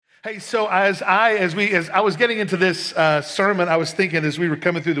Hey, so as I was getting into this sermon, I was thinking as we were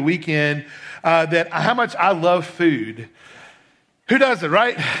coming through the weekend that how much I love food. Who doesn't,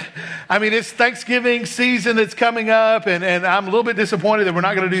 right? I mean, it's Thanksgiving season that's coming up, and I'm a little bit disappointed that we're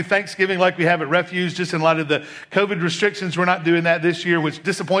not going to do Thanksgiving like we have at Refuge, just in light of the COVID restrictions. We're not doing that this year, which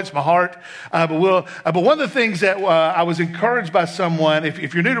disappoints my heart. But one of the things that I was encouraged by someone,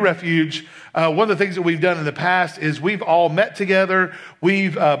 if you're new to Refuge, one of the things that we've done in the past is we've all met together.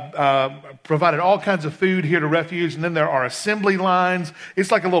 We've provided all kinds of food here to Refuge, and then there are assembly lines.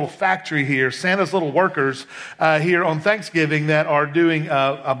 It's like a little factory here, Santa's little workers here on Thanksgiving that are doing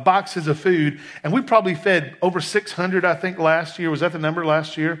boxes of food. And we probably fed over 600, I think, last year. Was that the number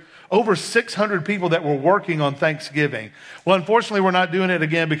last year? Over 600 people that were working on Thanksgiving. Well, unfortunately, we're not doing it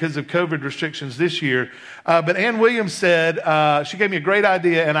again because of COVID restrictions this year. But Ann Williams said, she gave me a great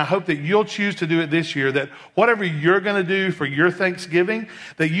idea, and I hope that you'll choose to do it this year, that whatever you're going to do for your Thanksgiving,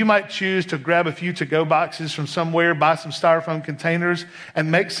 that you might choose to grab a few to-go boxes from somewhere, buy some styrofoam containers, and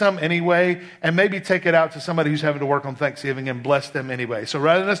make some anyway, and maybe take it out to somebody who's having to work on Thanksgiving and bless them anyway. So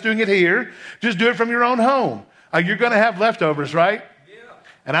rather than us doing it here, just do it from your own home. You're going to have leftovers, right?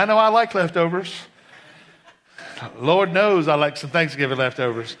 And I know I like leftovers. Lord knows I like some Thanksgiving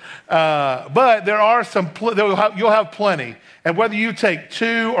leftovers. But there are you'll have plenty. And whether you take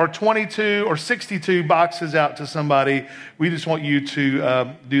 2 or 22 or 62 boxes out to somebody, we just want you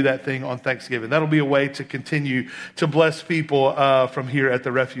to do that thing on Thanksgiving. That'll be a way to continue to bless people from here at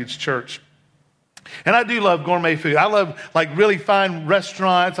the Refuge Church. And I do love gourmet food. I love like really fine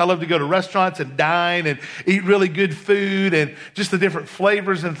restaurants. I love to go to restaurants and dine and eat really good food, and just the different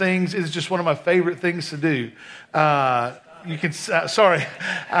flavors and things is just one of my favorite things to do. Sorry,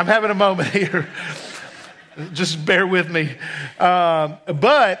 I'm having a moment here. Just bear with me. But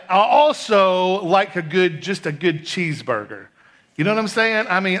I also like a good cheeseburger. You know what I'm saying?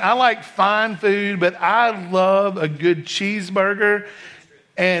 I mean, I like fine food, but I love a good cheeseburger.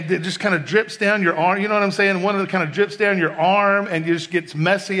 And it just kind of drips down your arm. You know what I'm saying? One of the kind of drips down your arm and it just gets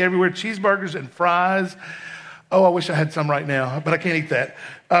messy everywhere. Cheeseburgers and fries. Oh, I wish I had some right now, but I can't eat that.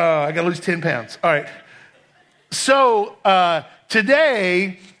 I got to lose 10 pounds. All right. So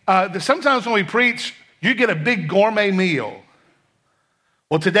today, sometimes when we preach, you get a big gourmet meal.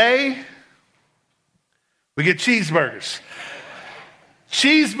 Well, today, we get cheeseburgers.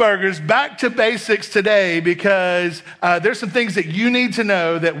 Cheeseburgers, back to basics today, because there's some things that you need to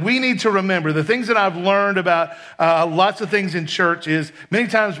know, that we need to remember. The things that I've learned about lots of things in church is many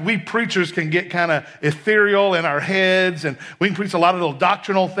times we preachers can get kind of ethereal in our heads, and we can preach a lot of little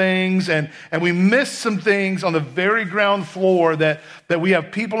doctrinal things, and we miss some things on the very ground floor that we have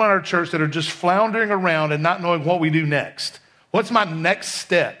people in our church that are just floundering around and not knowing what we do next. What's my next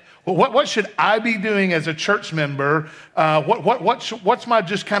step? Well, what should I be doing as a church member? What's my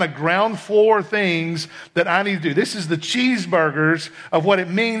just kind of ground floor things that I need to do? This is the cheeseburgers of what it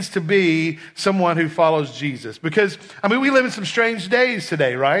means to be someone who follows Jesus. Because, I mean, we live in some strange days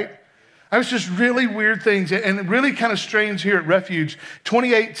today, right? I was just really weird things and really kind of strange here at Refuge.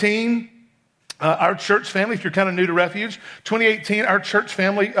 2018, our church family, if you're kind of new to Refuge, 2018, our church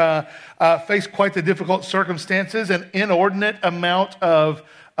family faced quite the difficult circumstances. An inordinate amount of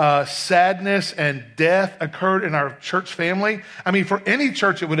sadness and death occurred in our church family. I mean, for any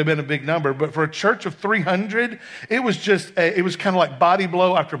church, it would have been a big number, but for a church of 300, it was kind of like body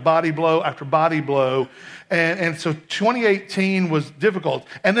blow after body blow after body blow. And so 2018 was difficult.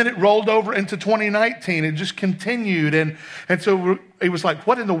 And then it rolled over into 2019. It just continued. And so it was like,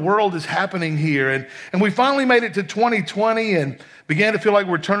 what in the world is happening here? And we finally made it to 2020 and began to feel like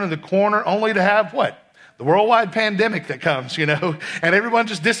we're turning the corner, only to have what? The worldwide pandemic that comes, and everyone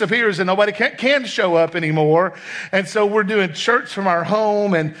just disappears and nobody can show up anymore. And so we're doing church from our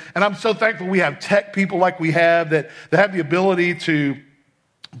home. And I'm so thankful we have tech people like we have that have the ability to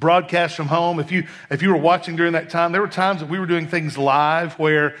broadcast from home. If you were watching during that time, there were times that we were doing things live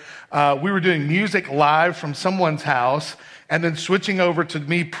where we were doing music live from someone's house, and then switching over to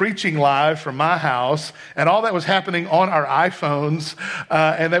me preaching live from my house, and all that was happening on our iPhones,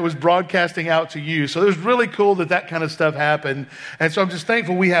 and that was broadcasting out to you. So it was really cool that kind of stuff happened, and so I'm just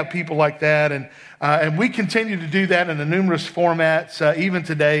thankful we have people like that, and we continue to do that in the numerous formats, even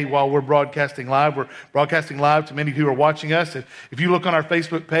today while we're broadcasting live. We're broadcasting live to many who are watching us. If you look on our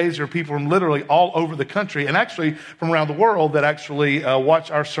Facebook page, there are people from literally all over the country, and actually from around the world, that actually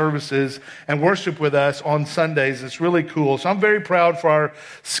watch our services and worship with us on Sundays. It's really cool. So I'm very proud for our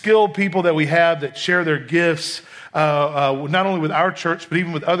skilled people that we have that share their gifts, not only with our church, but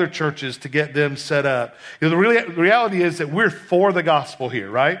even with other churches to get them set up. The reality is that we're for the gospel here,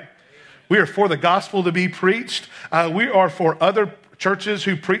 right? We are for the gospel to be preached. We are for other churches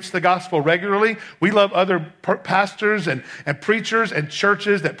who preach the gospel regularly. We love other pastors and preachers and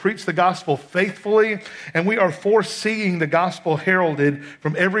churches that preach the gospel faithfully. And we are for seeing the gospel heralded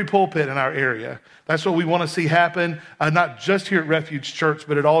from every pulpit in our area. That's what we want to see happen, not just here at Refuge Church,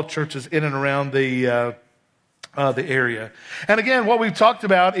 but at all churches in and around the area. And again, what we've talked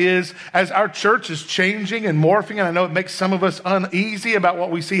about is as our church is changing and morphing, and I know it makes some of us uneasy about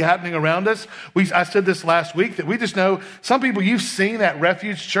what we see happening around us. I said this last week that we just know some people you've seen at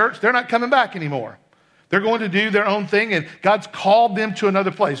Refuge Church, they're not coming back anymore. They're going to do their own thing, and God's called them to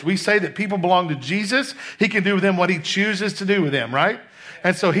another place. We say that people belong to Jesus. He can do with them what he chooses to do with them, right?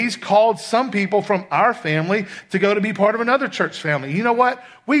 And so he's called some people from our family to go to be part of another church family. You know what?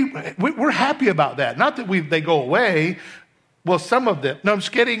 We're happy about that. Not that they go away. Well, some of them. No, I'm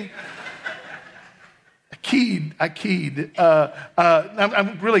just kidding. I keyed.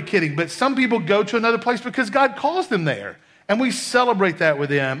 I'm really kidding. But some people go to another place because God calls them there. And we celebrate that with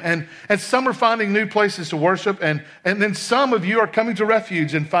them. And some are finding new places to worship. And then some of you are coming to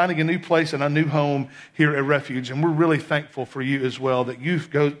Refuge and finding a new place and a new home here at Refuge. And we're really thankful for you as well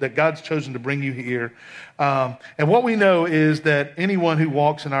that God's chosen to bring you here. And what we know is that anyone who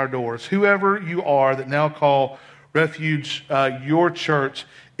walks in our doors, whoever you are that now call Refuge your church,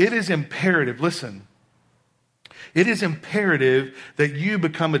 it is imperative, listen, it is imperative that you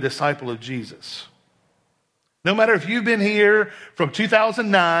become a disciple of Jesus. No matter if you've been here from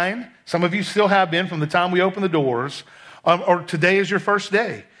 2009, some of you still have been from the time we opened the doors, or today is your first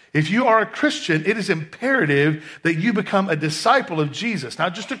day. If you are a Christian, it is imperative that you become a disciple of Jesus.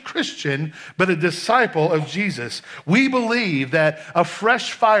 Not just a Christian, but a disciple of Jesus. We believe that a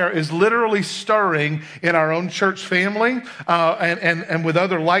fresh fire is literally stirring in our own church family and with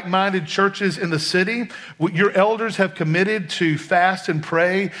other like-minded churches in the city. Your elders have committed to fast and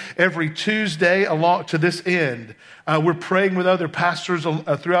pray every Tuesday along to this end. We're praying with other pastors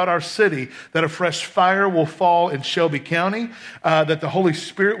throughout our city that a fresh fire will fall in Shelby County, that the Holy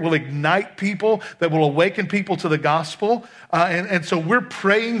Spirit will ignite people, that will awaken people to the gospel. And so we're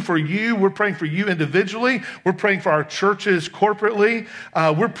praying for you. We're praying for you individually. We're praying for our churches corporately.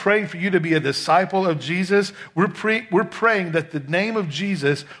 We're praying for you to be a disciple of Jesus. We're praying that the name of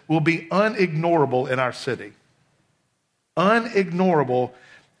Jesus will be unignorable in our city. Unignorable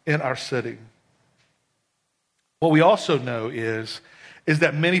in our city. What we also know is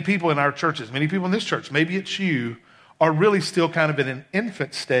that many people in our churches, many people in this church, maybe it's you, are really still kind of in an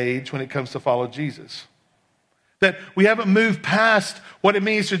infant stage when it comes to follow Jesus. That we haven't moved past what it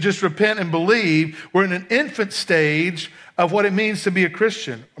means to just repent and believe. We're in an infant stage of what it means to be a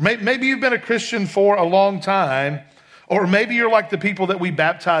Christian. Maybe you've been a Christian for a long time, or maybe you're like the people that we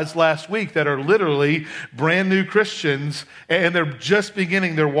baptized last week that are literally brand new Christians and they're just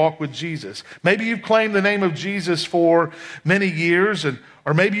beginning their walk with Jesus. Maybe you've claimed the name of Jesus for many years,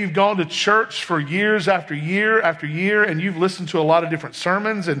 or maybe you've gone to church for years after year after year and you've listened to a lot of different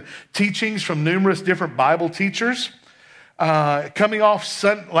sermons and teachings from numerous different Bible teachers. Coming off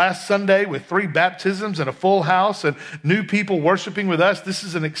last Sunday with 3 baptisms and a full house and new people worshiping with us. This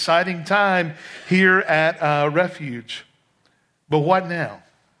is an exciting time here at Refuge. But what now?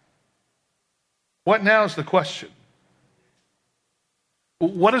 What now is the question.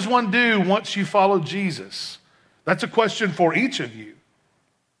 What does one do once you follow Jesus? That's a question for each of you.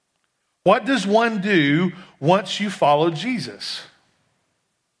 What does one do once you follow Jesus?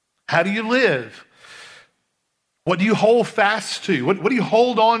 How do you live? What do you hold fast to? What do you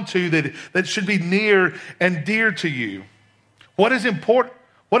hold on to that should be near and dear to you? What is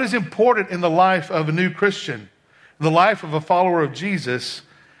important in the life of a new Christian, in the life of a follower of Jesus,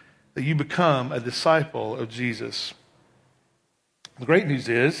 that you become a disciple of Jesus? The great news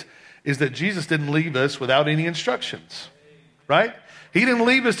is that Jesus didn't leave us without any instructions, right? He didn't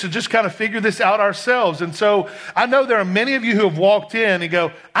leave us to just kind of figure this out ourselves. And so I know there are many of you who have walked in and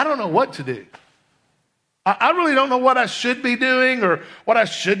go, I don't know what to do. I really don't know what I should be doing or what I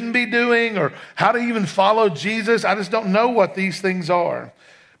shouldn't be doing or how to even follow Jesus. I just don't know what these things are.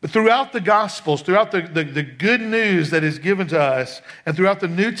 But throughout the Gospels, throughout the good news that is given to us, and throughout the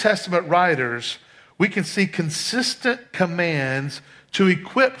New Testament writers, we can see consistent commands to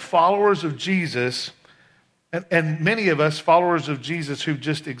equip followers of Jesus, and many of us followers of Jesus who've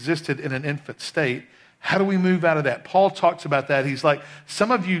just existed in an infant state. How do we move out of that? Paul talks about that. He's like, some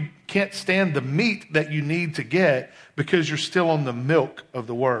of you can't stand the meat that you need to get because you're still on the milk of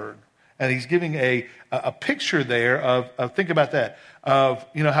the word. And he's giving a picture there of think about that, of,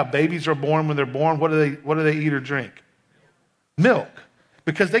 you know, how babies are born when they're born. What do they eat or drink? Milk.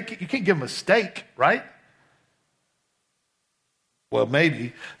 Because you can't give them a steak, right? Well,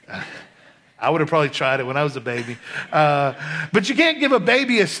 maybe. I would have probably tried it when I was a baby. But you can't give a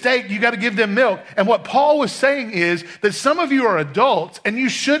baby a steak. You got to give them milk. And what Paul was saying is that some of you are adults and you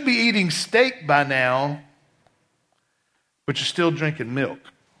should be eating steak by now, but you're still drinking milk.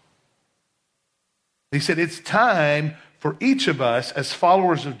 He said it's time for each of us as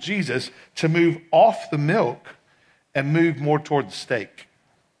followers of Jesus to move off the milk and move more toward the steak.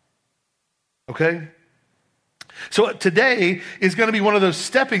 Okay? So today is going to be one of those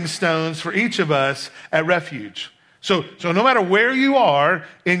stepping stones for each of us at Refuge. So no matter where you are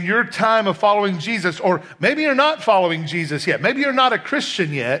in your time of following Jesus, or maybe you're not following Jesus yet, maybe you're not a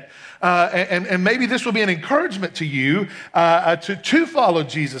Christian yet, and maybe this will be an encouragement to you to follow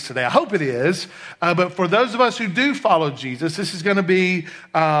Jesus today. I hope it is. But for those of us who do follow Jesus, this is going to be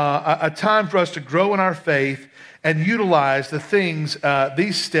a time for us to grow in our faith and utilize the things,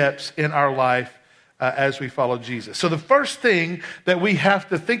 these steps in our life as we follow Jesus. So the first thing that we have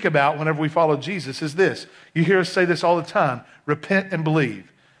to think about whenever we follow Jesus is this. You hear us say this all the time: repent and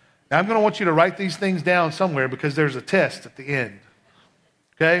believe. Now I'm going to want you to write these things down somewhere because there's a test at the end.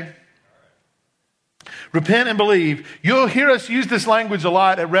 Okay? Repent and believe. You'll hear us use this language a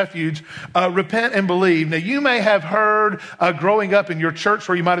lot at Refuge. Repent and believe. Now, you may have heard growing up in your church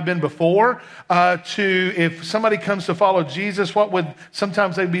where you might have been before, if somebody comes to follow Jesus, what would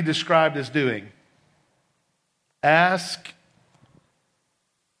sometimes they be described as doing? Ask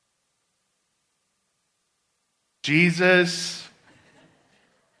Jesus.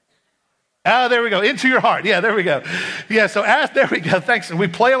 Oh, there we go. Into your heart. Yeah, there we go. Yeah, so ask, there we go. Thanks. And we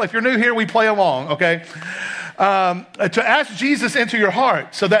play, if you're new here, we play along, okay? To ask Jesus into your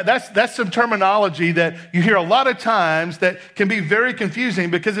heart. So that's some terminology that you hear a lot of times that can be very confusing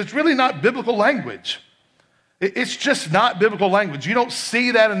because it's really not biblical language. It's just not biblical language. You don't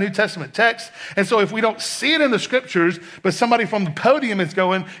see that in New Testament text. And so if we don't see it in the scriptures, but somebody from the podium is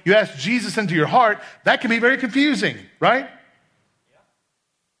going, you ask Jesus into your heart, that can be very confusing, right?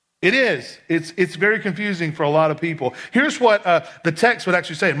 It is. It's very confusing for a lot of people. Here's what the text would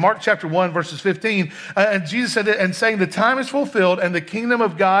actually say. In Mark chapter 1, verses 15, and Jesus said, and saying, the time is fulfilled and the kingdom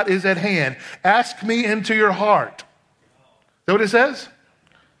of God is at hand. Ask me into your heart. Is that what it says?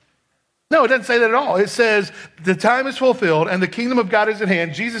 No, it doesn't say that at all. It says, the time is fulfilled and the kingdom of God is at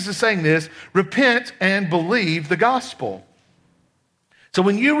hand. Jesus is saying this: repent and believe the gospel. So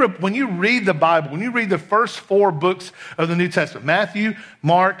when you read the Bible, when you read the first 4 books of the New Testament, Matthew,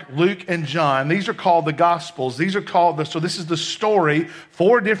 Mark, Luke, and John, these are called the Gospels. These are called, so this is the story,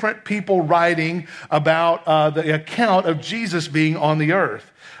 4 different people writing about the account of Jesus being on the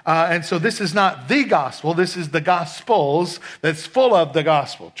earth. And so this is not the gospel, this is the Gospels that's full of the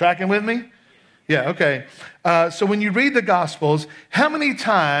gospel. Tracking with me? Yeah, okay. So when you read the Gospels, how many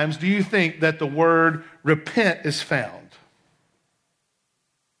times do you think that the word repent is found?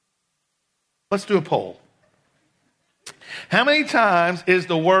 Let's do a poll. How many times is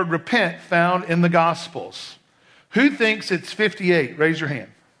the word repent found in the Gospels? Who thinks it's 58? Raise your hand.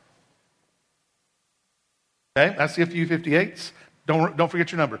 Okay, I see a few 58s. Don't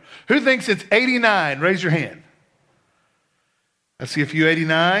forget your number. Who thinks it's 89? Raise your hand. I see a few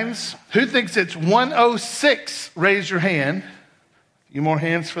 89s. Who thinks it's 106? Raise your hand. A few more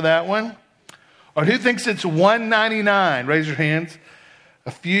hands for that one. Or who thinks it's 199? Raise your hands.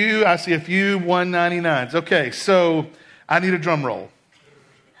 I see a few 199s. Okay, so I need a drum roll.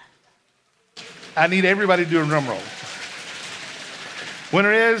 I need everybody to do a drum roll.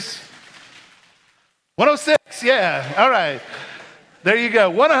 Winner is 106. Yeah, all right. There you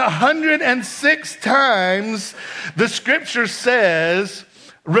go. 106 times the scripture says,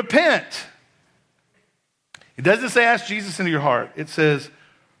 repent. It doesn't say ask Jesus into your heart. It says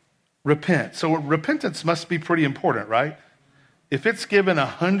repent. So repentance must be pretty important, right? If it's given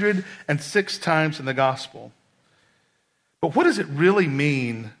 106 times in the gospel. But what does it really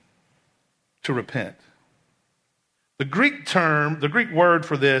mean to repent? The Greek word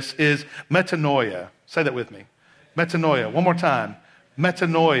for this is metanoia. Say that with me. Metanoia. One more time.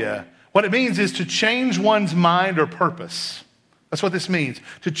 Metanoia. What it means is to change one's mind or purpose. That's what this means.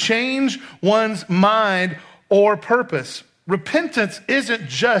 To change one's mind or purpose. Repentance isn't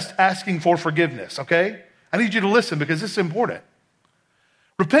just asking for forgiveness, okay? I need you to listen because this is important.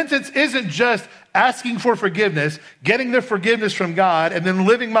 Repentance isn't just asking for forgiveness, getting the forgiveness from God, and then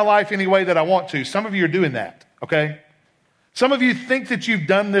living my life any way that I want to. Some of you are doing that, okay? Some of you think that you've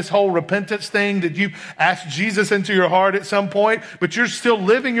done this whole repentance thing, that you've asked Jesus into your heart at some point, but you're still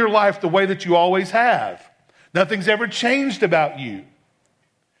living your life the way that you always have. Nothing's ever changed about you.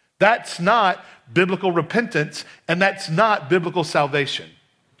 That's not biblical repentance, and that's not biblical salvation,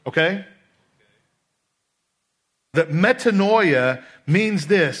 okay? That metanoia means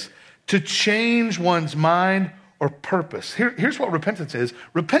this: to change one's mind or purpose. Here's what repentance is.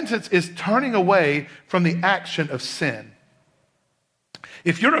 Repentance is turning away from the action of sin.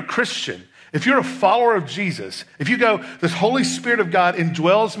 If you're a Christian, if you're a follower of Jesus, if you go, this Holy Spirit of God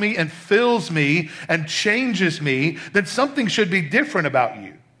indwells me and fills me and changes me, then something should be different about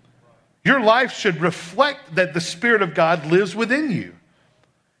you. Your life should reflect that the Spirit of God lives within you.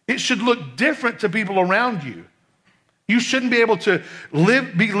 It should look different to people around you. You shouldn't be able to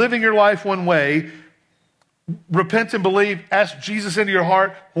be living your life one way, repent and believe, ask Jesus into your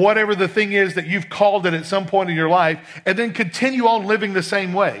heart, whatever the thing is that you've called it at some point in your life, and then continue on living the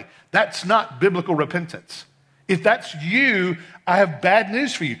same way. That's not biblical repentance. If that's you, I have bad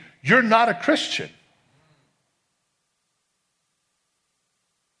news for you. You're not a Christian.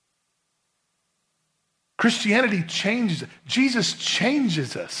 Christianity changes. Jesus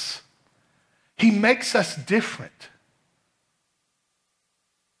changes us. He makes us different.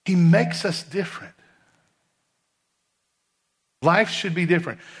 He makes us different. Life should be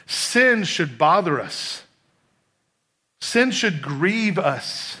different. Sin should bother us. Sin should grieve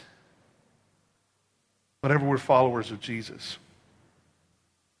us whenever we're followers of Jesus.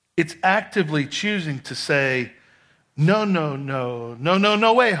 It's actively choosing to say, no, no, no, no, no,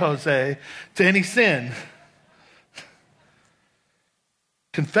 no way, Jose, to any sin.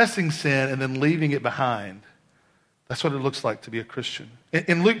 Confessing sin and then leaving it behind. That's what it looks like to be a Christian.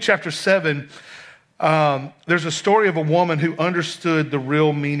 In Luke chapter 7, there's a story of a woman who understood the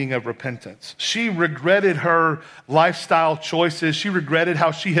real meaning of repentance. She regretted her lifestyle choices. She regretted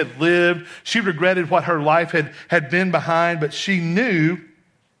how she had lived. She regretted what her life had been behind, but she knew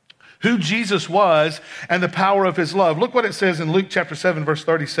who Jesus was and the power of his love. Look what it says in Luke chapter 7, verse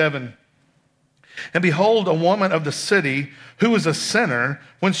 37. And behold, a woman of the city who was a sinner,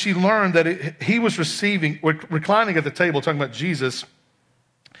 when she learned that he was reclining at the table, talking about Jesus,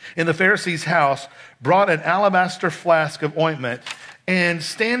 in the Pharisee's house, brought an alabaster flask of ointment, and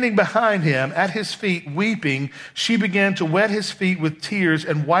standing behind him at his feet, weeping, she began to wet his feet with tears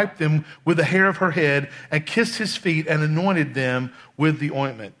and wiped them with the hair of her head and kissed his feet and anointed them with the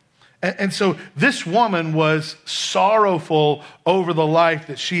ointment. And so this woman was sorrowful over the life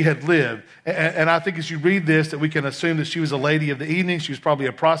that she had lived. And I think as you read this, that we can assume that she was a lady of the evening. She was probably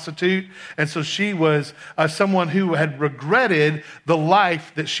a prostitute. And so she was someone who had regretted the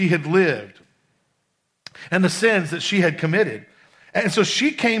life that she had lived and the sins that she had committed. And so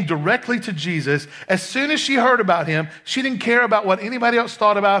she came directly to Jesus. As soon as she heard about him, she didn't care about what anybody else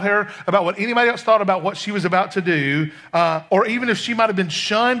thought about her, about what anybody else thought about what she was about to do, or even if she might have been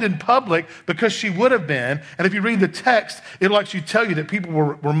shunned in public, because she would have been. And if you read the text, it'll actually tell you that people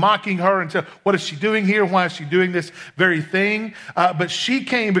were mocking her and tell, what is she doing here? Why is she doing this very thing? But she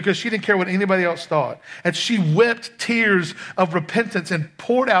came because she didn't care what anybody else thought. And she wept tears of repentance and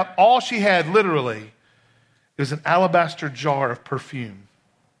poured out all she had, literally. It was an alabaster jar of perfume.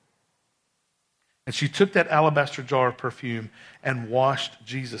 And she took that alabaster jar of perfume and washed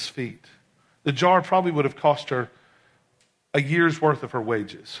Jesus' feet. The jar probably would have cost her a year's worth of her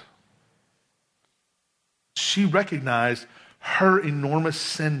wages. She recognized her enormous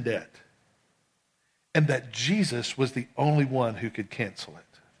sin debt and that Jesus was the only one who could cancel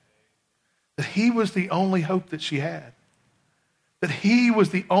it. That he was the only hope that she had. That he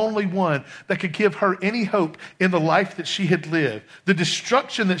was the only one that could give her any hope in the life that she had lived. The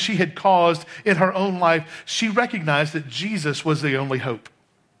destruction that she had caused in her own life, she recognized that Jesus was the only hope.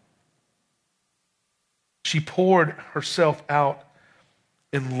 She poured herself out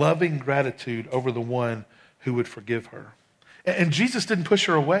in loving gratitude over the one who would forgive her. And Jesus didn't push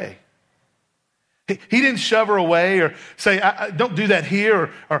her away. He didn't shove her away or say, don't do that here,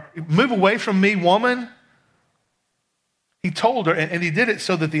 or move away from me, woman. He told her, and he did it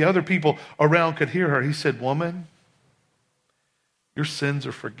so that the other people around could hear her. He said, woman, your sins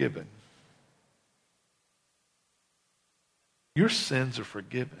are forgiven. Your sins are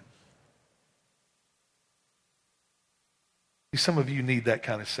forgiven. See, some of you need that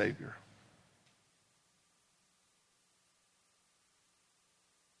kind of Savior.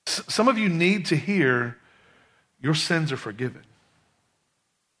 Some of you need to hear your sins are forgiven.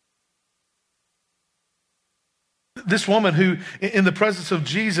 This woman who, in the presence of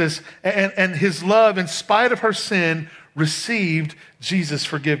Jesus and his love, in spite of her sin, received Jesus'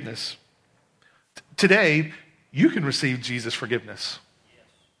 forgiveness. Today, you can receive Jesus' forgiveness.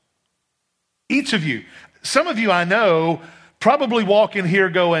 Each of you. Some of you I know probably walk in here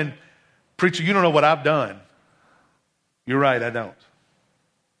going, preacher, you don't know what I've done. You're right, I don't.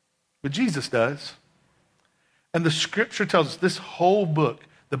 But Jesus does. And the scripture tells us this whole book,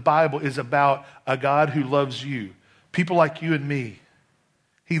 the Bible, is about a God who loves you. People like you and me.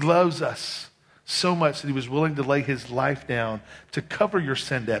 He loves us so much that he was willing to lay his life down to cover your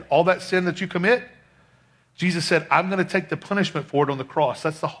sin debt. All that sin that you commit, Jesus said, I'm going to take the punishment for it on the cross.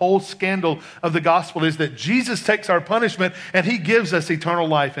 That's the whole scandal of the gospel, is that Jesus takes our punishment and he gives us eternal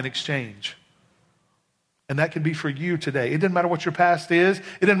life in exchange. And that can be for you today. It doesn't matter what your past is.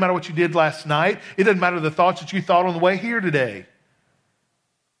 It doesn't matter what you did last night. It doesn't matter the thoughts that you thought on the way here today.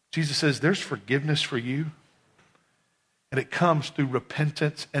 Jesus says there's forgiveness for you. And it comes through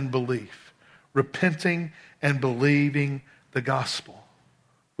repentance and belief. Repenting and believing the gospel.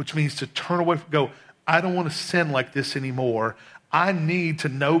 Which means to turn away from, go, I don't want to sin like this anymore. I need to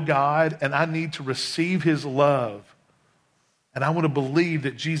know God and I need to receive his love. And I want to believe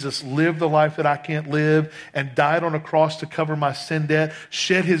that Jesus lived the life that I can't live and died on a cross to cover my sin debt,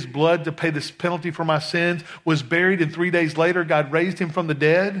 shed his blood to pay this penalty for my sins, was buried, and 3 days later, God raised him from the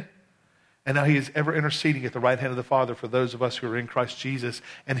dead. And now he is ever interceding at the right hand of the Father for those of us who are in Christ Jesus,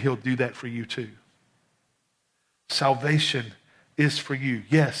 and he'll do that for you too. Salvation is for you.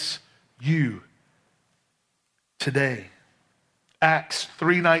 Yes, you. Today. Acts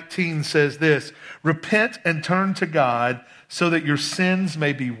 3:19 says this, repent and turn to God so that your sins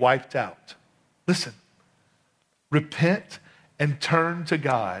may be wiped out. Listen, repent and turn to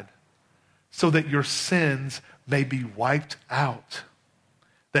God so that your sins may be wiped out,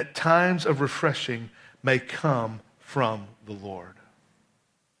 that times of refreshing may come from the Lord.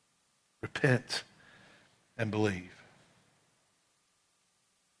 Repent and believe.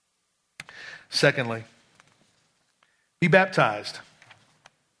 Secondly, be baptized.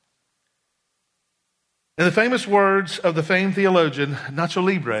 In the famous words of the famed theologian, Nacho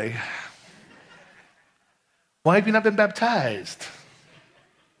Libre, why have you not been baptized?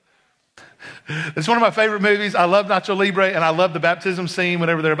 It's one of my favorite movies. I love Nacho Libre, and I love the baptism scene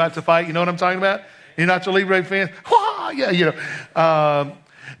whenever they're about to fight. You know what I'm talking about? You Nacho Libre fans? Yeah, you know.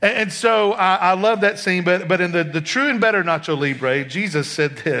 And so I love that scene, but in the true and better Nacho Libre, Jesus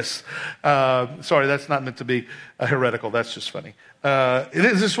said this. Sorry, that's not meant to be heretical. That's just funny.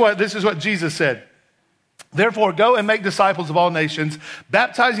 This is what Jesus said. Therefore, go and make disciples of all nations,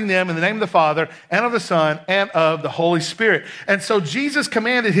 baptizing them in the name of the Father and of the Son and of the Holy Spirit. And so Jesus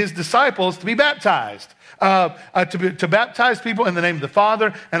commanded his disciples to be baptized, to baptize people in the name of the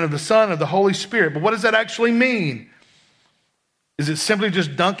Father and of the Son and of the Holy Spirit. But what does that actually mean? Is it simply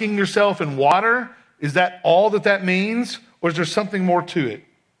just dunking yourself in water? Is that all that means? Or is there something more to it?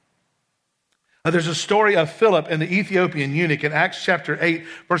 There's a story of Philip and the Ethiopian eunuch in Acts chapter 8,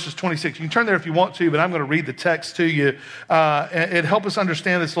 verses 26. You can turn there if you want to, but I'm going to read the text to you. It helps us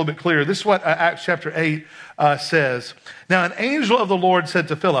understand this a little bit clearer. This is what Acts chapter 8 says. Now an angel of the Lord said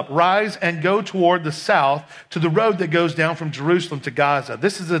to Philip, rise and go toward the south to the road that goes down from Jerusalem to Gaza.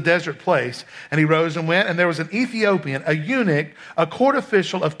 This is a desert place. And he rose and went, and there was an Ethiopian, a eunuch, a court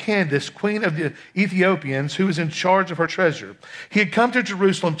official of Candace, queen of the Ethiopians, who was in charge of her treasure. He had come to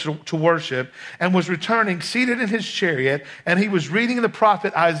Jerusalem to worship and was returning seated in his chariot, and he was reading the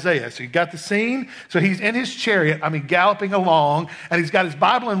prophet Isaiah. So you got the scene? So he's in his chariot, galloping along, and he's got his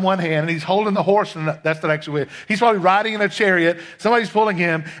Bible in one hand, and he's holding the horse, and that's not actually it. He's probably riding in a chariot, somebody's pulling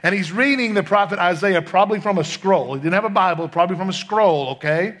him, and he's reading the prophet Isaiah, probably from a scroll. He didn't have a Bible, probably from a scroll,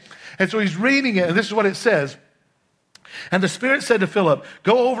 okay? And so he's reading it, and this is what it says. And the Spirit said to Philip,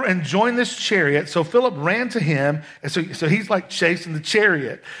 go over and join this chariot. So Philip ran to him, and so he's like chasing the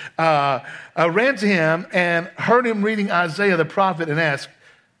chariot. Ran to him and heard him reading Isaiah the prophet and asked,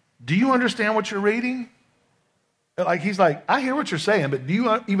 do you understand what you're reading? He's like, I hear what you're saying, but do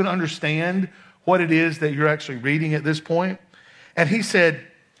you even understand what it is that you're actually reading at this point? And he said,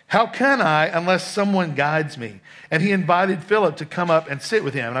 how can I unless someone guides me? And he invited Philip to come up and sit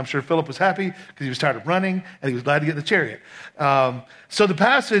with him. And I'm sure Philip was happy because he was tired of running and he was glad to get in the chariot. So the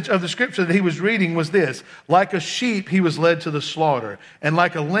passage of the scripture that he was reading was this: like a sheep, he was led to the slaughter, and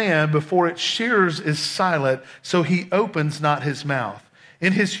like a lamb before its shearers is silent, so he opens not his mouth.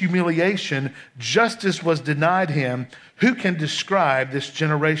 In his humiliation, justice was denied him. Who can describe this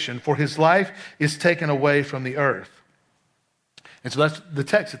generation? For his life is taken away from the earth. And so that's the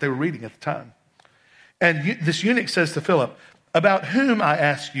text that they were reading at the time. And this eunuch says to Philip, about whom, I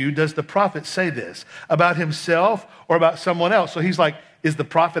ask you, does the prophet say this? About himself or about someone else? So he's like, is the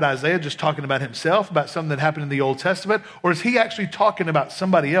prophet Isaiah just talking about himself, about something that happened in the Old Testament? Or is he actually talking about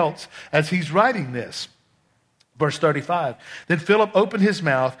somebody else as he's writing this? Verse 35, then Philip opened his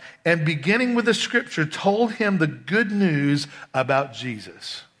mouth and beginning with the scripture told him the good news about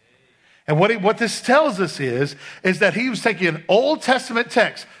Jesus. And what this tells us is that he was taking an Old Testament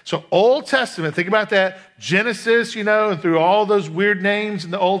text. So Old Testament, think about that, Genesis, and through all those weird names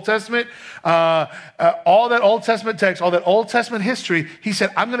in the Old Testament, all that Old Testament text, all that Old Testament history, he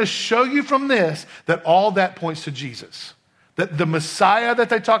said, I'm going to show you from this that all that points to Jesus. That the Messiah that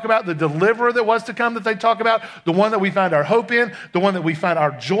they talk about, the deliverer that was to come that they talk about, the one that we find our hope in, the one that we find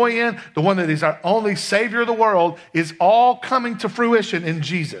our joy in, the one that is our only Savior of the world, is all coming to fruition in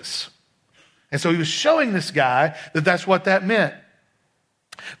Jesus. And so he was showing this guy that that's what that meant.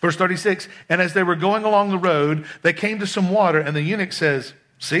 Verse 36, and as they were going along the road, they came to some water, and the eunuch says,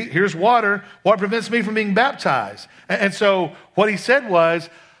 see, here's water. What prevents me from being baptized? And so what he said was,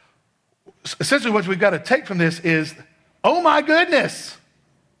 essentially what we've got to take from this is, oh my goodness,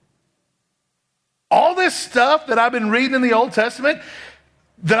 all this stuff that I've been reading in the Old Testament,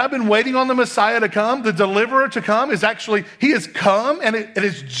 that I've been waiting on the Messiah to come, the deliverer to come, is actually, he has come, and it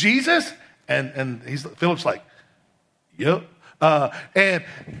is Jesus. And Philip's like, yep.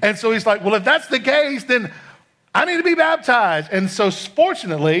 And so he's like, well, if that's the case, then I need to be baptized. And so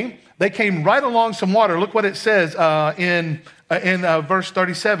fortunately, they came right along some water. Look what it says in verse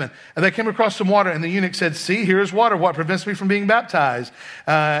 37. And they came across some water, and the eunuch said, see, here's water. What prevents me from being baptized?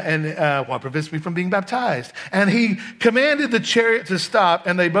 What prevents me from being baptized? And he commanded the chariot to stop,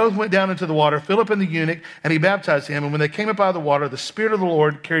 and they both went down into the water, Philip and the eunuch, and he baptized him. And when they came up out of the water, the Spirit of the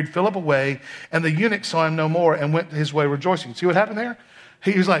Lord carried Philip away, and the eunuch saw him no more and went his way rejoicing. See what happened there?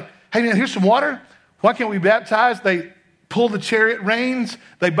 He was like, hey man, here's some water. Why can't we baptize? They pulled the chariot reins.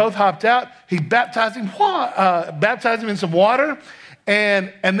 They both hopped out. He baptized him in some water.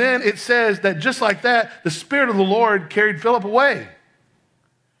 And then it says that just like that, the Spirit of the Lord carried Philip away.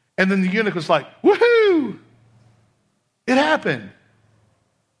 And then the eunuch was like, woohoo! It happened.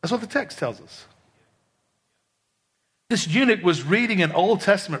 That's what the text tells us. This eunuch was reading an Old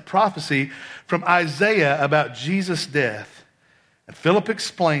Testament prophecy from Isaiah about Jesus' death. And Philip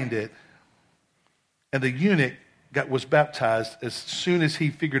explained it. And the eunuch was baptized as soon as he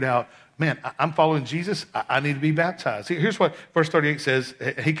figured out, man, I'm following Jesus. I need to be baptized. Here's what verse 38 says.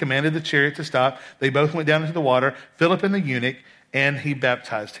 He commanded the chariot to stop. They both went down into the water, Philip and the eunuch, and he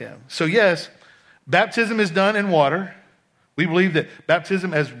baptized him. So yes, baptism is done in water. We believe that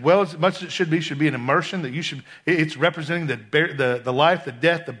baptism, as much as it should be an immersion, that it's representing the life, the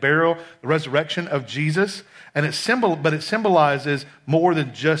death, the burial, the resurrection of Jesus. And but it symbolizes more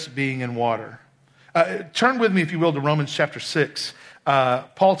than just being in water. Turn with me, if you will, to Romans chapter 6.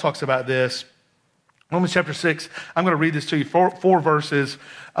 Paul talks about this. Romans chapter 6, I'm going to read this to you, four verses.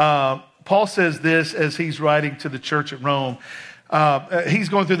 Paul says this as he's writing to the church at Rome. He's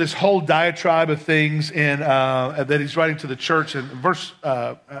going through this whole diatribe of things that he's writing to the church. And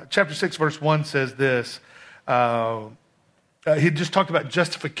chapter 6, verse 1 says this. He just talked about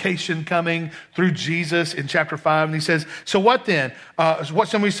justification coming through Jesus in chapter 5. And he says, so what then? What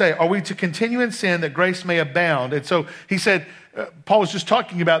shall we say? Are we to continue in sin that grace may abound? And so he said, Paul was just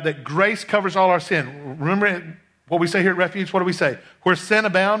talking about that grace covers all our sin. Remember what we say here at Refuge? What do we say? Where sin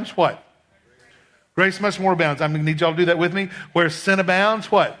abounds, what? Grace much more abounds. I'm going to need y'all to do that with me. Where sin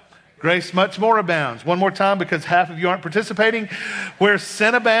abounds, what? Grace much more abounds. One more time, because half of you aren't participating. Where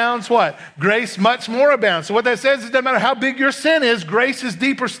sin abounds, what? Grace much more abounds. So what that says is it doesn't matter how big your sin is, grace is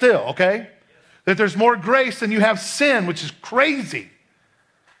deeper still, okay? That there's more grace than you have sin, which is crazy.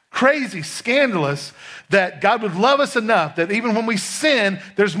 Crazy, scandalous, that God would love us enough that even when we sin,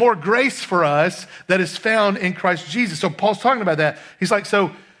 there's more grace for us that is found in Christ Jesus. So Paul's talking about that. He's like,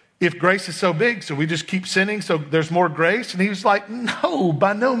 so if grace is so big, so we just keep sinning, so there's more grace? And he was like, no,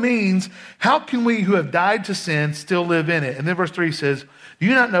 by no means. How can we who have died to sin still live in it? And then verse 3 says, do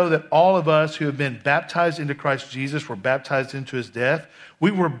you not know that all of us who have been baptized into Christ Jesus were baptized into his death? We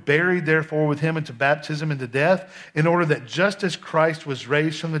were buried, therefore, with him into baptism into death, in order that just as Christ was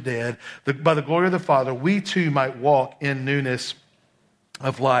raised from the dead, by the glory of the Father, we too might walk in newness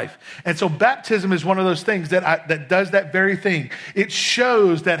of life. And so baptism is one of those things that does that very thing. It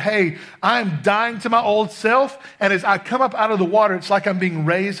shows that, hey, I'm dying to my old self, and as I come up out of the water, it's like I'm being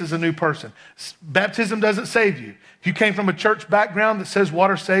raised as a new person. Baptism doesn't save you. If you came from a church background that says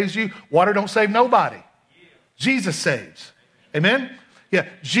water saves you, water don't save nobody. Jesus saves. Amen? Yeah,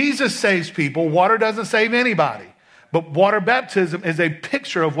 Jesus saves people. Water doesn't save anybody. But water baptism is a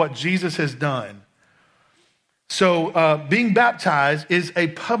picture of what Jesus has done. So being baptized is a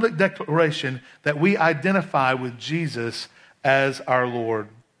public declaration that we identify with Jesus as our Lord.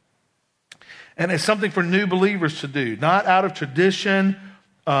 And it's something for new believers to do, not out of tradition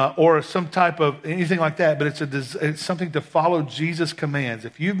or some type of anything like that, but it's something to follow Jesus' commands.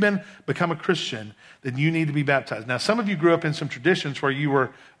 If you've become a Christian, then you need to be baptized. Now, some of you grew up in some traditions where you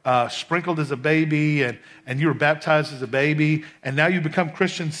were sprinkled as a baby and you were baptized as a baby, and now you've become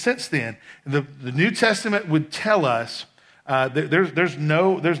Christians since then. The New Testament would tell us there's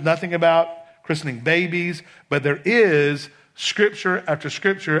nothing about christening babies, but there is scripture after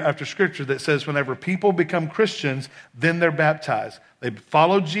scripture after scripture that says whenever people become Christians, then they're baptized. They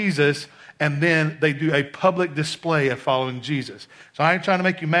follow Jesus, and then they do a public display of following Jesus. So I ain't trying to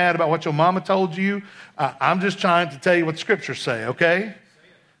make you mad about what your mama told you. I'm just trying to tell you what the scriptures say, okay?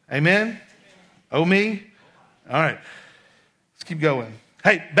 Amen? Oh, me? All right. Let's keep going.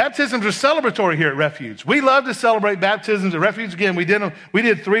 Hey, baptisms are celebratory here at Refuge. We love to celebrate baptisms at Refuge. Again, we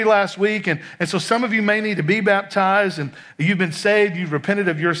did 3 last week, and so some of you may need to be baptized, and you've been saved, you've repented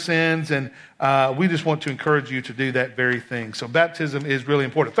of your sins, and we just want to encourage you to do that very thing. So baptism is really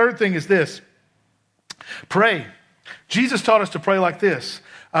important. Third thing is this: pray. Jesus taught us to pray like this.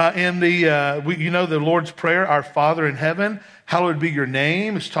 The Lord's Prayer, Our Father in heaven, hallowed be your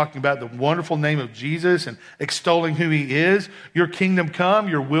name. It's talking about the wonderful name of Jesus and extolling who he is. Your kingdom come,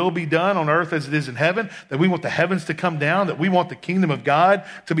 your will be done on earth as it is in heaven. That we want the heavens to come down, that we want the kingdom of God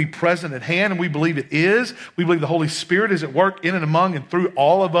to be present at hand, and we believe it is. We believe the Holy Spirit is at work in and among and through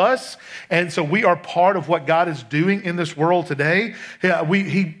all of us. And so we are part of what God is doing in this world today.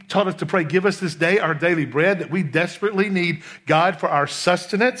 He taught us to pray, give us this day our daily bread, that we desperately need God for our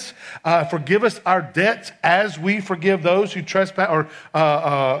sustenance. Forgive us our debts as we forgive those who trespass or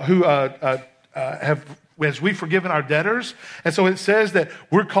as we've forgiven our debtors. And so it says that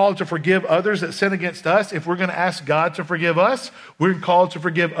we're called to forgive others that sin against us. If we're going to ask God to forgive us, we're called to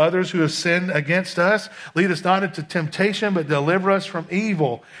forgive others who have sinned against us. Lead us not into temptation, but deliver us from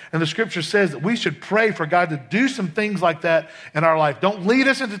evil. And the scripture says that we should pray for God to do some things like that in our life. Don't lead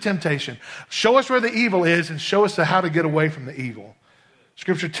us into temptation. Show us where the evil is and show us how to get away from the evil.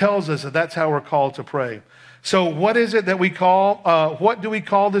 Scripture tells us that that's how we're called to pray. So what is it that we call, what do we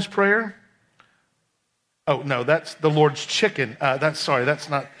call this prayer? Oh, no, that's the Lord's chicken. And they're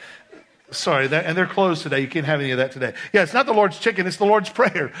closed today. You can't have any of that today. Yeah, it's not the Lord's chicken, it's the Lord's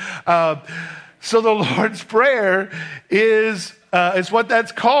prayer. So the Lord's prayer is what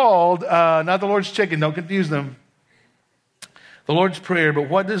that's called, not the Lord's chicken. Don't confuse them. The Lord's Prayer, but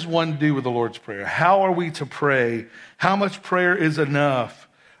what does one do with the Lord's Prayer? How are we to pray? How much prayer is enough?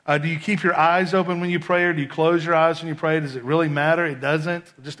 Do you keep your eyes open when you pray, or do you close your eyes when you pray? Does it really matter? It doesn't.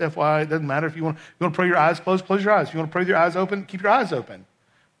 Just FYI, it doesn't matter. If you want to pray your eyes closed, close your eyes. If you want to pray with your eyes open, keep your eyes open.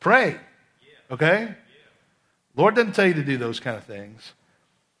 Pray. Okay? Lord doesn't tell you to do those kind of things.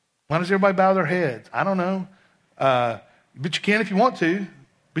 Why does everybody bow their heads? I don't know. But you can if you want to,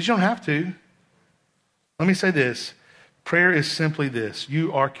 but you don't have to. Let me say this. Prayer is simply this: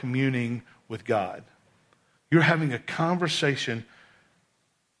 you are communing with God. You're having a conversation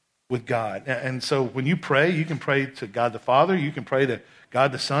with God. And so when you pray, you can pray to God the Father, you can pray to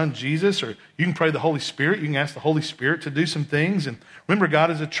God the Son, Jesus, or you can pray to the Holy Spirit. You can ask the Holy Spirit to do some things. And remember,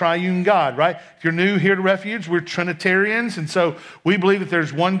 God is a triune God, right? If you're new here to Refuge, we're Trinitarians. And so we believe that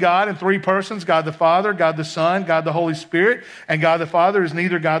there's one God in 3 persons: God the Father, God the Son, God the Holy Spirit. And God the Father is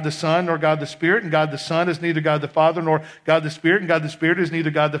neither God the Son nor God the Spirit. And God the Son is neither God the Father nor God the Spirit. And God the Spirit is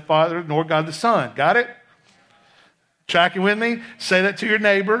neither God the Father nor God the Son. Got it? Tracking with me? Say that to your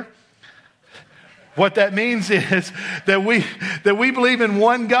neighbor. What that means is that we believe in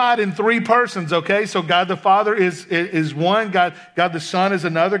one God in 3 persons, okay? So God the Father is one, God the Son is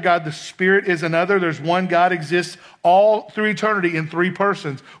another, God the Spirit is another. There's one God exists all through eternity in 3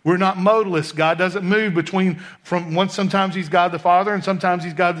 persons. We're not modalists. God doesn't move sometimes he's God the Father, and sometimes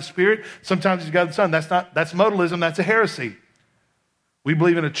he's God the Spirit, sometimes he's God the Son. That's modalism, that's a heresy. We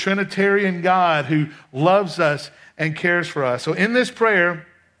believe in a Trinitarian God who loves us and cares for us. So in this prayer,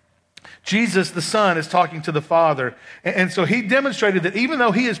 Jesus, the Son, is talking to the Father. And so he demonstrated that even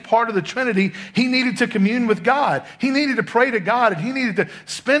though he is part of the Trinity, he needed to commune with God. He needed to pray to God, and he needed to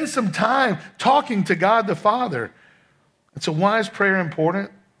spend some time talking to God the Father. And so why is prayer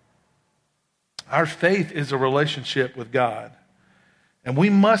important? Our faith is a relationship with God. And we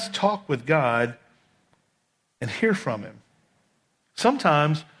must talk with God and hear from him.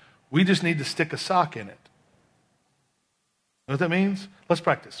 Sometimes we just need to stick a sock in it. You know what that means? Let's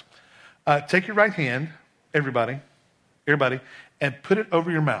practice. Take your right hand, everybody, and put it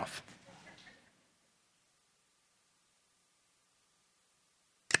over your mouth.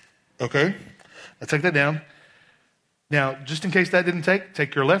 Okay? Now take that down. Now, just in case that didn't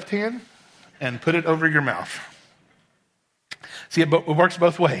take your left hand and put it over your mouth. See, it works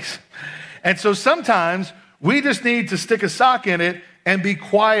both ways. And so sometimes we just need to stick a sock in it and be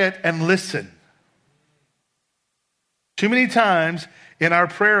quiet and listen. Too many times in our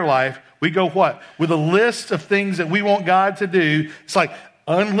prayer life, we go what? With a list of things that we want God to do. It's like,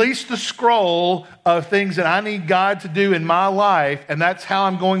 unleash the scroll of things that I need God to do in my life, and that's how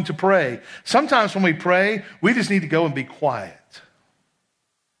I'm going to pray. Sometimes when we pray, we just need to go and be quiet.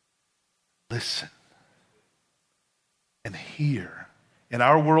 Listen and hear. In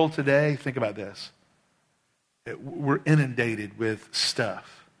our world today, think about this. We're inundated with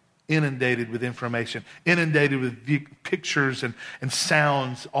stuff, inundated with information, inundated with pictures and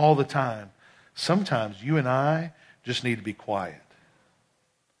sounds all the time. Sometimes you and I just need to be quiet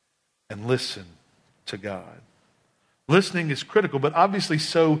and listen to God. Listening is critical, but obviously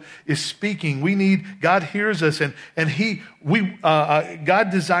so is speaking. We need, God hears us, and God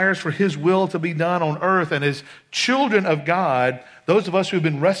desires for his will to be done on earth. And as children of God, those of us who have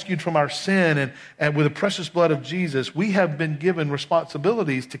been rescued from our sin and with the precious blood of Jesus, we have been given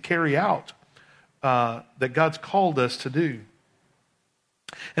responsibilities to carry out that God's called us to do.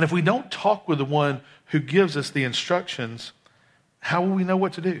 And if we don't talk with the one who gives us the instructions, how will we know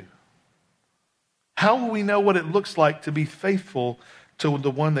what to do? How will we know what it looks like to be faithful to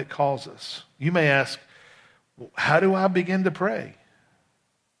the one that calls us? You may ask, how do I begin to pray?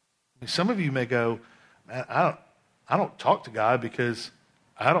 Some of you may go, man, I don't talk to God because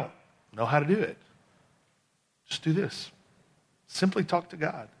I don't know how to do it. Just do this. Simply talk to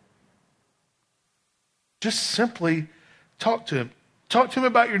God. Just simply talk to him. Talk to him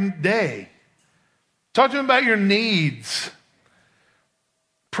about your day. Talk to him about your needs.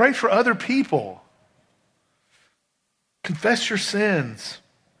 Pray for other people. Confess your sins.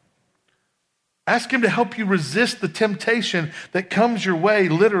 Ask him to help you resist the temptation that comes your way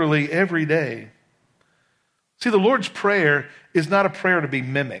literally every day. See, the Lord's Prayer is not a prayer to be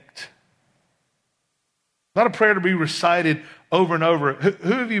mimicked. Not a prayer to be recited over and over.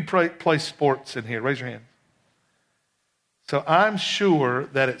 Who of you play sports in here? Raise your hand. So I'm sure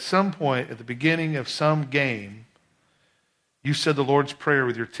that at some point at the beginning of some game, you said the Lord's Prayer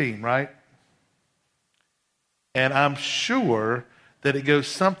with your team, right? And I'm sure that it goes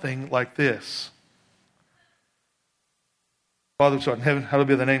something like this. Father, which art in heaven, hallowed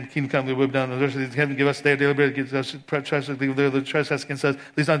be thy name. Kingdom come, thy will be done on earth as it is in heaven. Give us today our daily bread. Give us the trespass against us.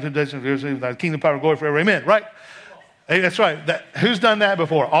 Lead us not into temptation. Thy kingdom, power, and glory forever. Amen. Right? Hey, that's right. Who's done that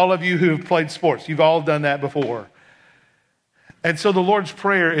before? All of you who have played sports. You've all done that before. And so the Lord's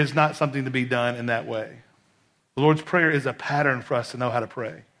Prayer is not something to be done in that way. The Lord's Prayer is a pattern for us to know how to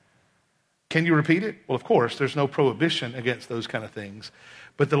pray. Can you repeat it? Well, of course, there's no prohibition against those kind of things.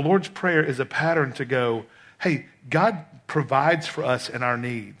 But the Lord's Prayer is a pattern to go, hey, God provides for us in our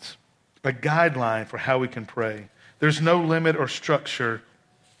needs, a guideline for how we can pray. There's no limit or structure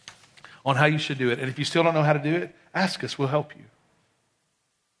on how you should do it. And if you still don't know how to do it, ask us, we'll help you.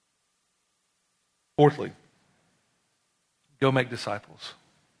 Fourthly, go make disciples.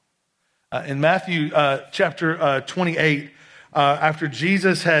 In Matthew chapter 28, after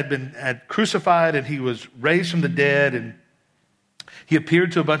Jesus had crucified and he was raised from the dead and he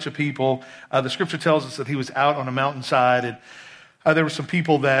appeared to a bunch of people, the scripture tells us that he was out on a mountainside and there were some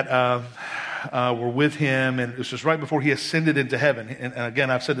people that were with him, and this was right before he ascended into heaven. And again,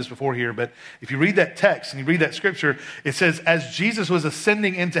 I've said this before here, but if you read that text and you read that scripture, it says, as Jesus was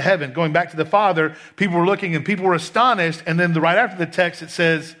ascending into heaven, going back to the Father, people were looking and people were astonished. And then right after the text, it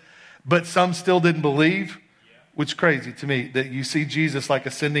says, but some still didn't believe, which is crazy to me that you see Jesus like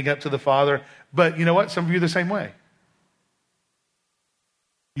ascending up to the Father. But you know what? Some of you are the same way.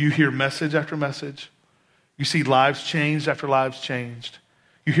 You hear message after message. You see lives changed after lives changed.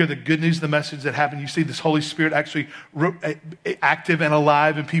 You hear the good news of the message that happened. You see this Holy Spirit actually active and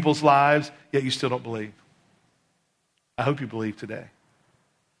alive in people's lives, yet you still don't believe. I hope you believe today.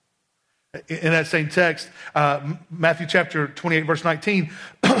 In that same text, Matthew chapter 28, verse 19,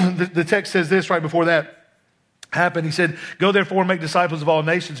 the text says this right before that happened. He said, go therefore and make disciples of all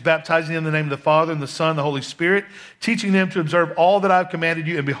nations, baptizing them in the name of the Father and the Son and the Holy Spirit, teaching them to observe all that I've commanded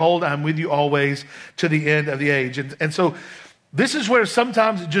you, and behold, I'm with you always to the end of the age. And so this is where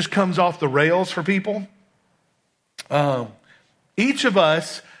sometimes it just comes off the rails for people. Each of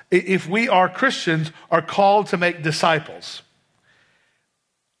us, if we are Christians, are called to make disciples.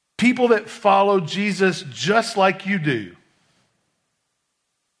 People that follow Jesus just like you do.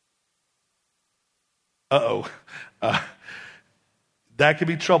 That could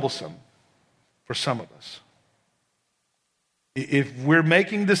be troublesome for some of us. If we're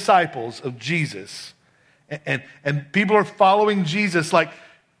making disciples of Jesus, and people are following Jesus like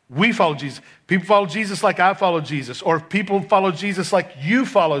we follow Jesus, people follow Jesus like I follow Jesus, or if people follow Jesus like you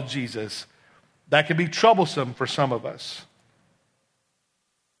follow Jesus, that can be troublesome for some of us.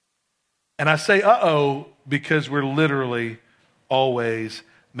 And I say uh-oh because we're literally always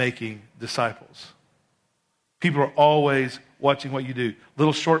making disciples. People are always watching what you do.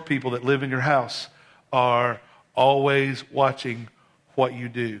 Little short people that live in your house are always watching what you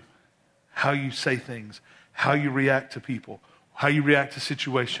do, how you say things, how you react to people, how you react to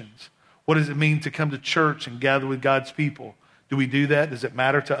situations. What does it mean to come to church and gather with God's people? Do we do that? Does it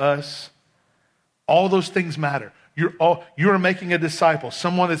matter to us? All those things matter. You're making a disciple,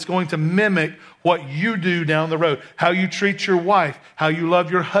 someone that's going to mimic what you do down the road. How you treat your wife, how you love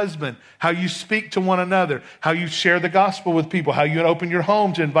your husband, how you speak to one another, how you share the gospel with people, how you open your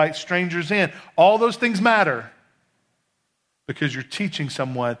home to invite strangers in. All those things matter because you're teaching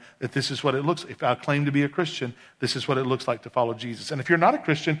someone that this is what it looks like. If I claim to be a Christian, this is what it looks like to follow Jesus. And if you're not a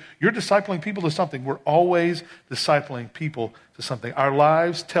Christian, you're discipling people to something. We're always discipling people to something. Our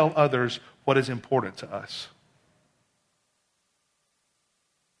lives tell others what is important to us.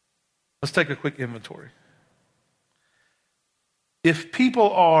 Let's take a quick inventory. If people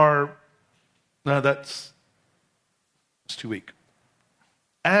are, no, that's too weak.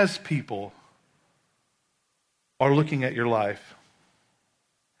 As people are looking at your life,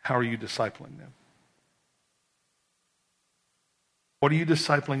 how are you discipling them? What are you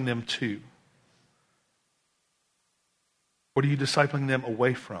discipling them to? What are you discipling them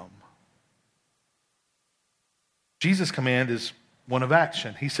away from? Jesus' command is one of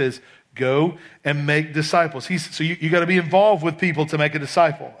action. He says, go and make disciples. So you got to be involved with people to make a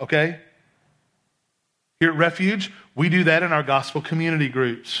disciple, okay? Here at Refuge, we do that in our gospel community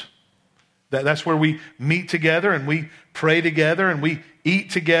groups. That's where we meet together and we pray together and we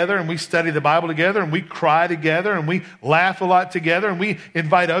eat together and we study the Bible together and we cry together and we laugh a lot together and we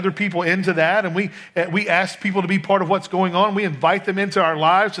invite other people into that and we ask people to be part of what's going on. We invite them into our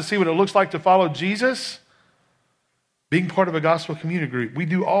lives to see what it looks like to follow Jesus. Being part of a gospel community group. We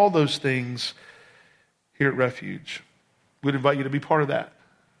do all those things here at Refuge. We'd invite you to be part of that.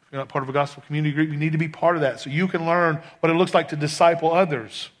 If you're not part of a gospel community group, you need to be part of that so you can learn what it looks like to disciple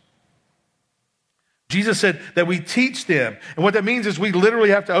others. Jesus said that we teach them. And what that means is we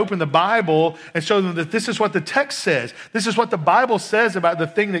literally have to open the Bible and show them that this is what the text says. This is what the Bible says about the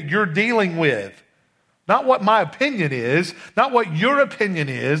thing that you're dealing with. Not what my opinion is, not what your opinion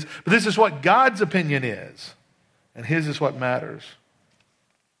is, but this is what God's opinion is. And his is what matters.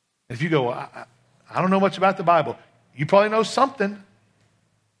 If you go, I don't know much about the Bible, you probably know something.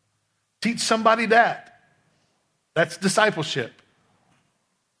 Teach somebody that. That's discipleship.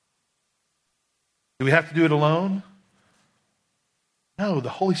 Do we have to do it alone? No, the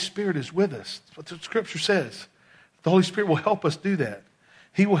Holy Spirit is with us. That's what the Scripture says. The Holy Spirit will help us do that.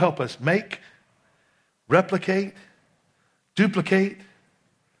 He will help us make, replicate, duplicate,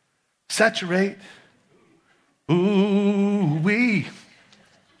 saturate. Ooh-wee.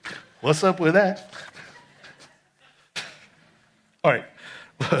 What's up with that? All right.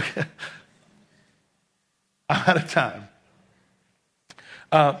 Look, I'm out of time.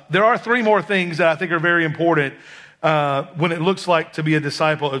 There are three more things that I think are very important when it looks like to be a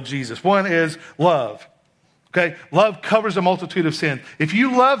disciple of Jesus. One is love. Okay? Love covers a multitude of sins. If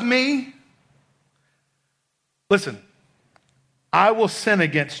you love me, listen, I will sin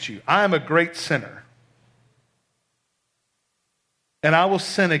against you. I am a great sinner. And I will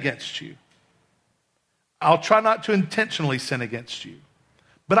sin against you. I'll try not to intentionally sin against you,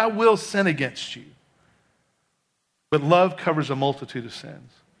 but I will sin against you. But love covers a multitude of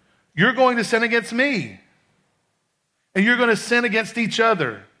sins. You're going to sin against me, and you're going to sin against each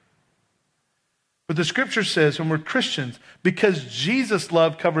other. But the Scripture says when we're Christians, because Jesus'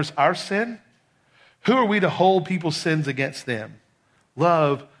 love covers our sin, who are we to hold people's sins against them?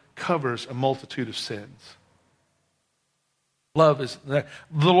 Love covers a multitude of sins. Love is, the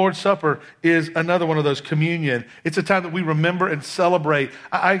Lord's Supper is another one of those, communion. It's a time that we remember and celebrate.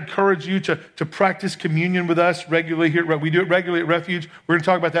 I encourage you to practice communion with us regularly here. We do it regularly at Refuge. We're going to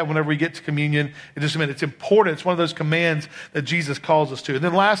talk about that whenever we get to communion in just a minute. It's important. It's one of those commands that Jesus calls us to. And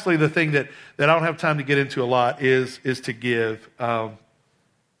then lastly, the thing that I don't have time to get into a lot is to give.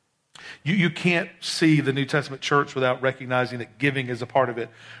 You can't see the New Testament church without recognizing that giving is a part of it.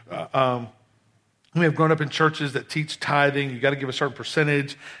 We have grown up in churches that teach tithing. You got to give a certain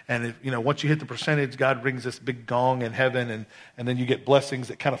percentage. And if, once you hit the percentage, God rings this big gong in heaven and then you get blessings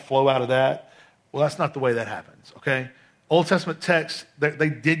that kind of flow out of that. Well, that's not the way that happens, okay? Old Testament texts, they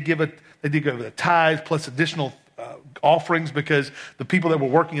did give a tithe plus additional offerings because the people that were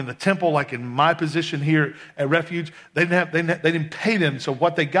working in the temple, like in my position here at Refuge, they didn't pay them. So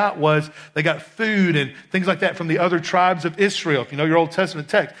what they got was they got food and things like that from the other tribes of Israel. If you know your Old Testament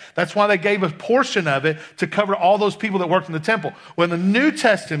text, that's why they gave a portion of it to cover all those people that worked in the temple. Well, in the New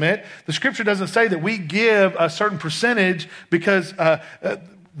Testament, the scripture doesn't say that we give a certain percentage because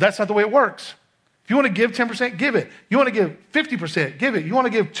that's not the way it works. If you want to give 10%, give it. You want to give 50%, give it. You want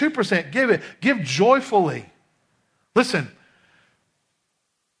to give 2%, give it. Give joyfully. Listen,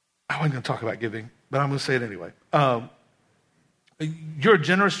 I wasn't going to talk about giving, but I'm going to say it anyway. You're a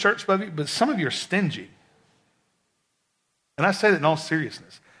generous church, but some of you are stingy. And I say that in all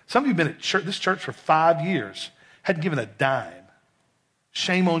seriousness. Some of you have been at this church for 5 years, hadn't given a dime.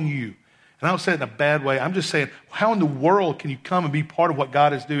 Shame on you. And I don't say it in a bad way. I'm just saying, how in the world can you come and be part of what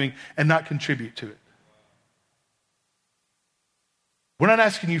God is doing and not contribute to it? We're not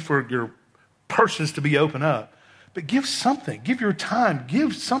asking you for your purses to be open up, but give something. Give your time.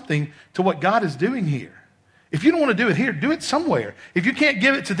 Give something to what God is doing here. If you don't want to do it here, do it somewhere. If you can't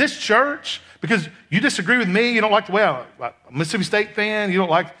give it to this church because you disagree with me, you don't like the way I'm a Mississippi State fan, you don't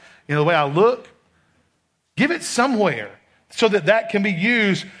like the way I look, give it somewhere so that can be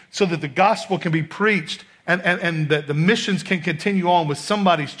used so that the gospel can be preached and that the missions can continue on with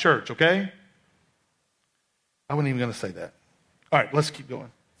somebody's church, okay? I wasn't even going to say that. All right, let's keep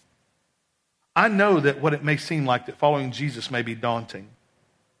going. I know that what it may seem like that following Jesus may be daunting.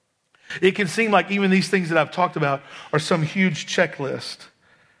 It can seem like even these things that I've talked about are some huge checklist.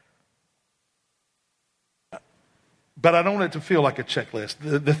 But I don't want it to feel like a checklist.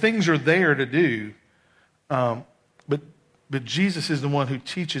 The things are there to do, but Jesus is the one who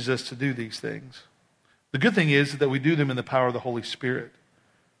teaches us to do these things. The good thing is that we do them in the power of the Holy Spirit.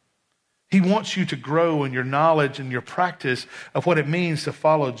 He wants you to grow in your knowledge and your practice of what it means to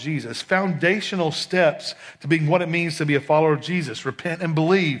follow Jesus. Foundational steps to being what it means to be a follower of Jesus. Repent and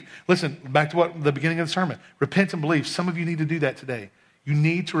believe. Listen, back to the beginning of the sermon. Repent and believe. Some of you need to do that today. You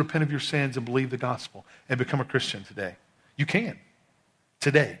need to repent of your sins and believe the gospel and become a Christian today. You can.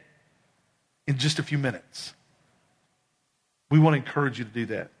 Today. In just a few minutes. We want to encourage you to do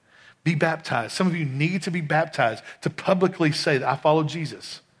that. Be baptized. Some of you need to be baptized to publicly say that I follow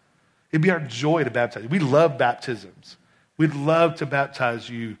Jesus. It'd be our joy to baptize you. We love baptisms. We'd love to baptize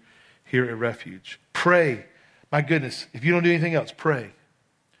you here at Refuge. Pray. My goodness, if you don't do anything else, pray.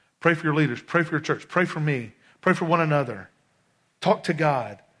 Pray for your leaders. Pray for your church. Pray for me. Pray for one another. Talk to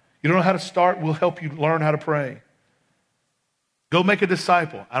God. You don't know how to start? We'll help you learn how to pray. Go make a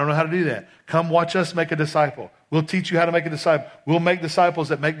disciple. I don't know how to do that. Come watch us make a disciple. We'll teach you how to make a disciple. We'll make disciples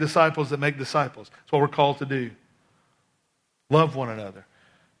that make disciples that make disciples. That's what we're called to do. Love one another.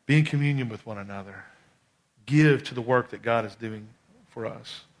 Be in communion with one another. Give to the work that God is doing for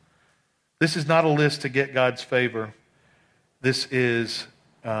us. This is not a list to get God's favor. This is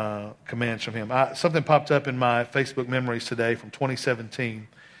commands from Him. Something popped up in my Facebook memories today from 2017.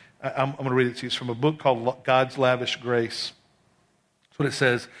 I'm going to read it to you. It's from a book called God's Lavish Grace. That's what it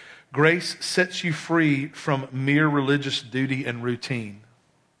says. Grace sets you free from mere religious duty and routine.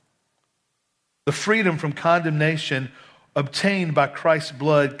 The freedom from condemnation obtained by Christ's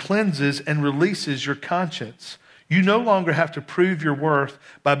blood cleanses and releases your conscience. You no longer have to prove your worth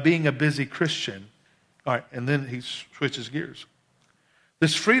by being a busy Christian. All right, and then he switches gears.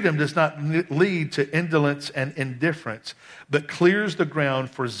 This freedom does not lead to indolence and indifference, but clears the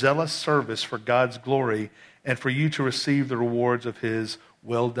ground for zealous service for God's glory and for you to receive the rewards of His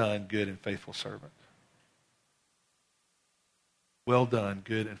well done, good and faithful servant. Well done,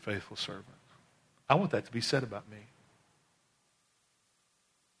 good and faithful servant. I want that to be said about me.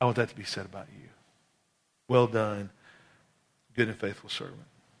 I want that to be said about you. Well done, good and faithful servant.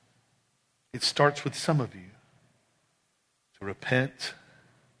 It starts with some of you to repent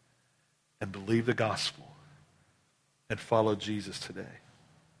and believe the gospel and follow Jesus today.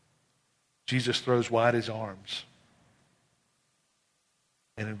 Jesus throws wide His arms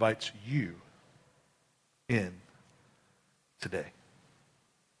and invites you in today.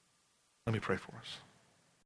 Let me pray for us.